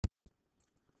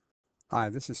Hi,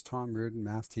 this is Tom Reardon,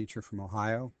 math teacher from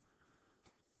Ohio.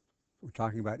 We're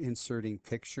talking about inserting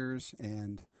pictures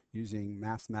and using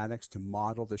mathematics to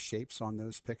model the shapes on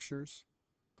those pictures.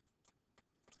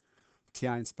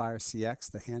 TI-Nspire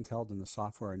CX, the handheld and the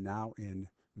software are now in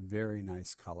very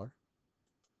nice color.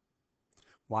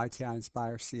 Why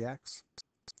TI-Nspire CX?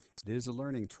 It is a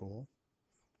learning tool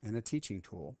and a teaching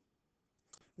tool.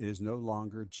 It is no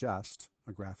longer just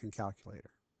a graphing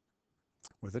calculator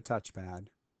with a touchpad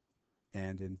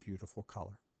and in beautiful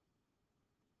color.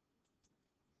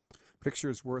 Picture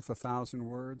is worth 1,000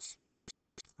 words.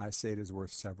 I say it is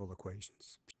worth several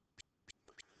equations.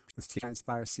 With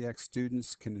TI-Nspire CX,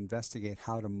 students can investigate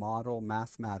how to model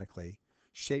mathematically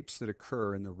shapes that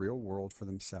occur in the real world for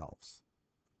themselves.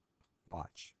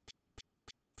 Watch.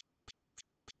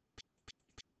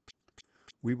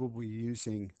 We will be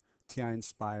using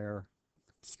TI-Nspire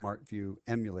SmartView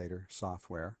emulator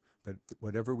software, but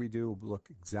whatever we do will look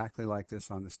exactly like this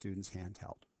on the student's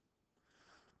handheld.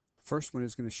 First one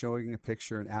is going to show you a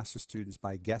picture and ask the students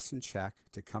by guess and check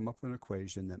to come up with an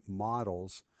equation that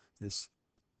models this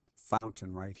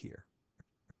fountain right here.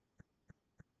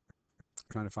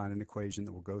 Trying to find an equation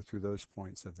that will go through those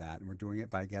points of that, and we're doing it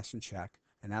by guess and check,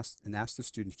 and ask the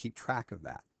student to keep track of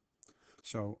that.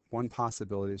 So one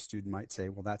possibility, a student might say,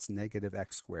 well, that's negative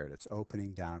x squared. It's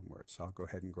opening downwards. So I'll go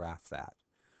ahead and graph that.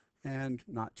 And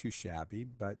not too shabby,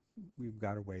 but we've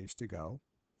got a ways to go.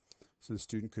 So the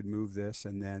student could move this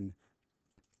and then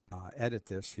edit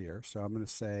this here. So I'm going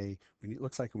to say, it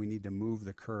looks like we need to move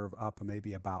the curve up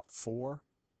maybe about 4.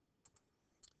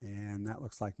 And that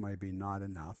looks like maybe not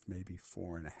enough, maybe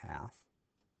 4.5.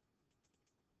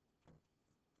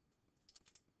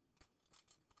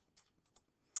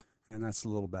 And that's a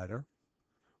little better.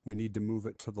 We need to move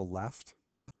it to the left.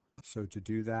 So to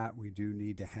do that, we do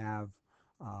need to have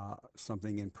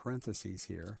something in parentheses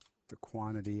here. The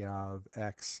quantity of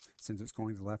x, since it's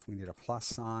going to the left, we need a plus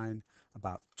sign,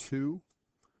 about 2.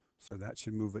 So that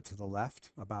should move it to the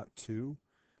left, about 2.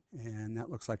 And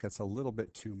that looks like it's a little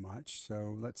bit too much.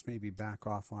 So let's maybe back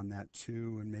off on that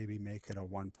 2 and maybe make it a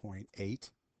 1.8.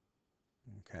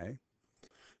 Okay.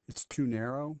 It's too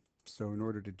narrow. So in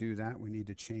order to do that, we need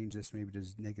to change this maybe to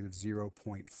negative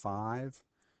 0.5.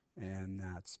 And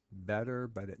that's better,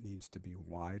 but it needs to be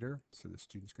wider. So the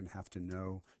student's going to have to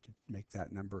know to make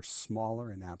that number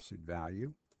smaller in absolute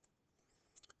value.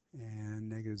 And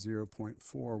negative 0.4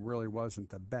 really wasn't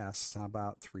the best. How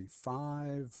about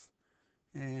 3.5?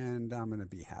 And I'm going to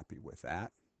be happy with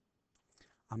that.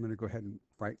 I'm going to go ahead and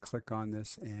right click on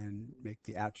this and make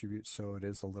the attribute so it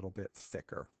is a little bit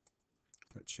thicker.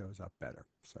 It shows up better.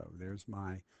 So there's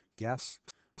my guess,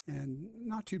 and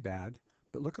not too bad.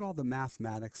 But look at all the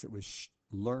mathematics that was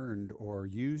learned or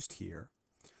used here.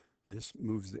 This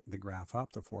moves the graph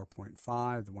up, the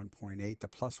 4.5, the 1.8, the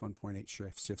plus 1.8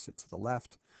 shifts it to the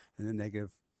left, and the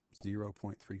negative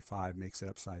 0.35 makes it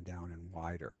upside down and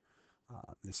wider.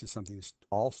 This is something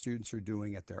all students are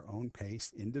doing at their own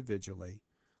pace, individually.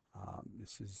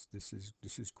 This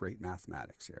is great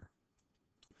mathematics here.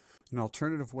 An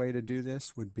alternative way to do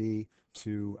this would be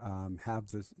to have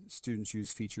the students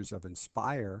use features of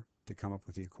Nspire to come up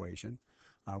with the equation.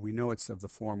 We know it's of the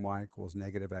form y equals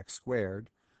negative x squared.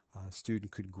 A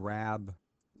student could grab,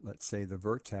 let's say, the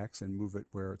vertex and move it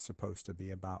where it's supposed to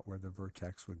be, about where the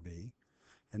vertex would be,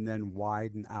 and then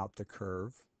widen out the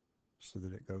curve so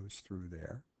that it goes through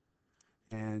there.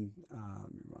 And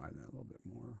let me widen that a little bit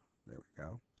more. There we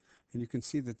go. And you can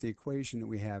see that the equation that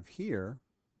we have here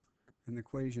and the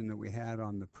equation that we had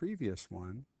on the previous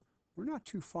one, we're not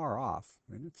too far off.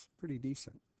 I mean, it's pretty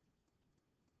decent.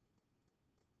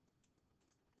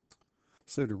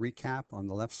 So to recap, on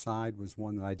the left side was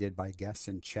one that I did by guess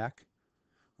and check.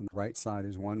 On the right side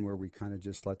is one where we kind of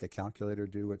just let the calculator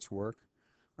do its work.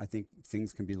 I think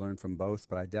things can be learned from both,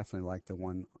 but I definitely like the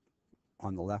one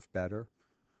on the left better.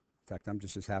 In fact, I'm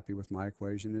just as happy with my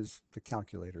equation as the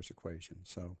calculator's equation.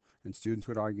 So, and students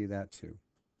would argue that too.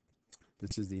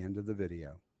 This is the end of the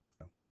video.